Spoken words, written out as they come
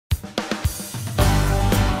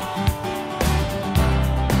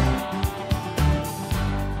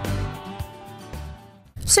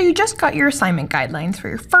So you just got your assignment guidelines for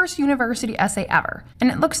your first university essay ever, and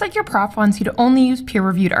it looks like your prof wants you to only use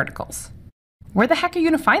peer-reviewed articles. Where the heck are you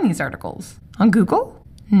going to find these articles? On Google?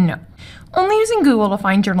 No. Only using Google to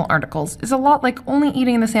find journal articles is a lot like only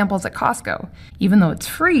eating the samples at Costco. Even though it's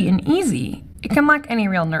free and easy, it can lack any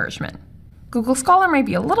real nourishment. Google Scholar might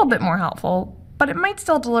be a little bit more helpful, but it might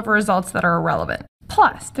still deliver results that are irrelevant.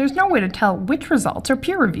 Plus, there's no way to tell which results are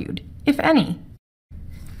peer-reviewed, if any.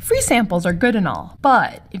 Free samples are good and all,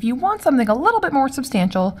 but if you want something a little bit more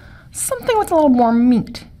substantial, something with a little more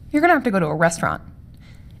meat, you're gonna have to go to a restaurant.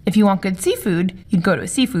 If you want good seafood, you'd go to a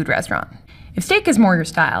seafood restaurant. If steak is more your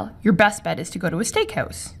style, your best bet is to go to a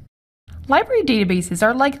steakhouse. Library databases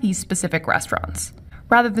are like these specific restaurants.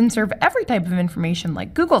 Rather than serve every type of information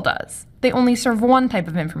like Google does, they only serve one type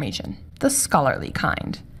of information, the scholarly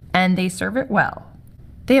kind. And they serve it well.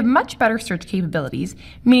 They have much better search capabilities,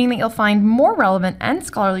 meaning that you'll find more relevant and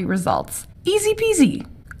scholarly results. Easy peasy.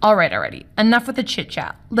 Alright, already, enough with the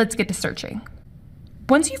chit-chat. Let's get to searching.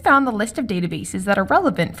 Once you've found the list of databases that are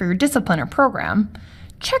relevant for your discipline or program,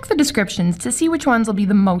 check the descriptions to see which ones will be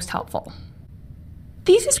the most helpful.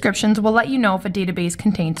 These descriptions will let you know if a database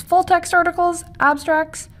contains full-text articles,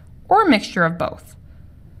 abstracts, or a mixture of both.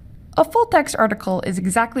 A full-text article is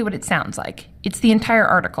exactly what it sounds like. It's the entire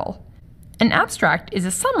article. An abstract is a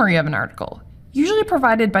summary of an article, usually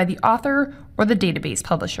provided by the author or the database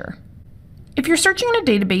publisher. If you're searching in a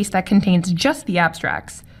database that contains just the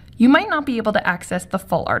abstracts, you might not be able to access the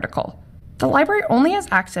full article. The library only has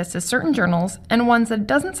access to certain journals, and ones that it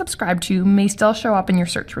doesn't subscribe to may still show up in your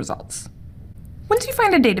search results. Once you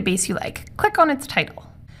find a database you like, click on its title.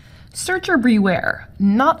 Search or beware,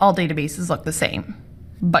 not all databases look the same.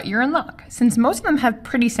 But you're in luck, since most of them have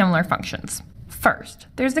pretty similar functions. First,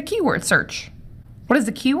 there's the keyword search. What is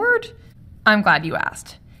a keyword? I'm glad you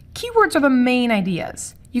asked. Keywords are the main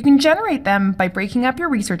ideas. You can generate them by breaking up your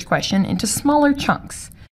research question into smaller chunks.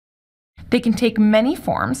 They can take many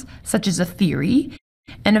forms, such as a theory,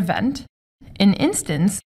 an event, an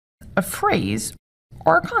instance, a phrase,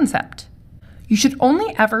 or a concept. You should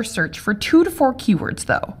only ever search for 2 to 4 keywords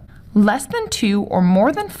though. Less than 2 or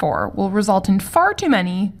more than 4 will result in far too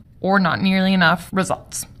many, or not nearly enough,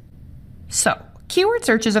 results. So, keyword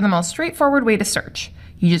searches are the most straightforward way to search.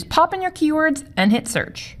 You just pop in your keywords and hit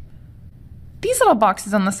search. These little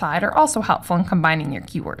boxes on the side are also helpful in combining your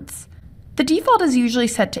keywords. The default is usually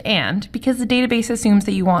set to AND because the database assumes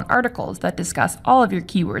that you want articles that discuss all of your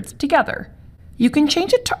keywords together. You can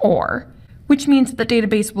change it to OR, which means that the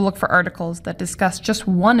database will look for articles that discuss just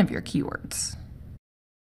one of your keywords.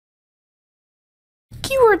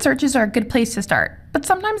 Keyword searches are a good place to start, but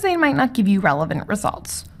sometimes they might not give you relevant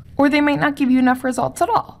results, or they might not give you enough results at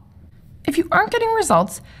all. If you aren't getting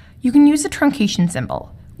results, you can use the truncation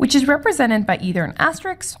symbol, which is represented by either an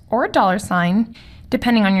asterisk or a $sign,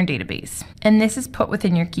 depending on your database, and this is put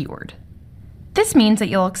within your keyword. This means that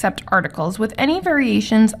you'll accept articles with any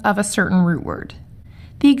variations of a certain root word.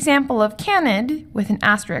 The example of Canid with an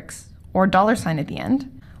asterisk or $sign at the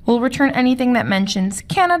end will return anything that mentions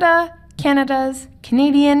Canada, Canada's,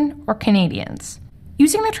 Canadian, or Canadians.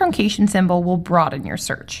 Using the truncation symbol will broaden your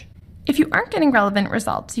search. If you aren't getting relevant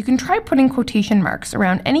results, you can try putting quotation marks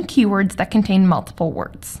around any keywords that contain multiple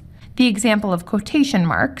words. The example of quotation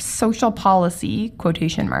marks, social policy,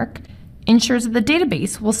 quotation mark, ensures that the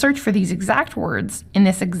database will search for these exact words in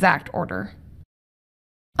this exact order.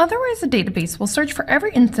 Otherwise, the database will search for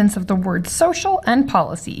every instance of the words social and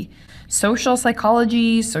policy. Social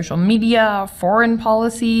psychology, social media, foreign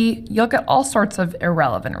policy, you'll get all sorts of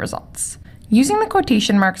irrelevant results. Using the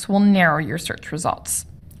quotation marks will narrow your search results.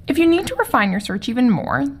 If you need to refine your search even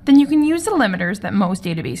more, then you can use the limiters that most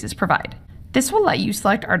databases provide. This will let you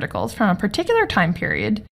select articles from a particular time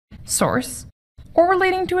period, source, or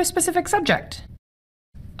relating to a specific subject.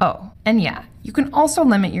 Oh, and yeah, you can also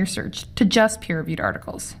limit your search to just peer-reviewed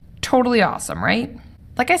articles. Totally awesome, right?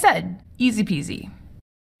 Like I said, easy peasy.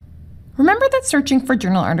 Remember that searching for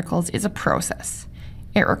journal articles is a process.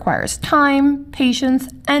 It requires time, patience,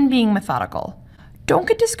 and being methodical. Don't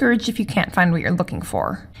get discouraged if you can't find what you're looking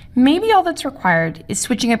for. Maybe all that's required is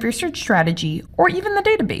switching up your search strategy or even the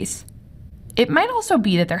database. It might also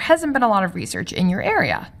be that there hasn't been a lot of research in your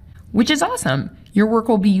area, which is awesome. Your work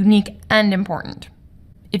will be unique and important.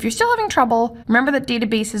 If you're still having trouble, remember that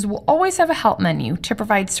databases will always have a help menu to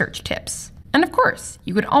provide search tips. And of course,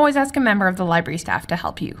 you can always ask a member of the library staff to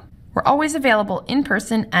help you. We're always available in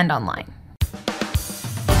person and online.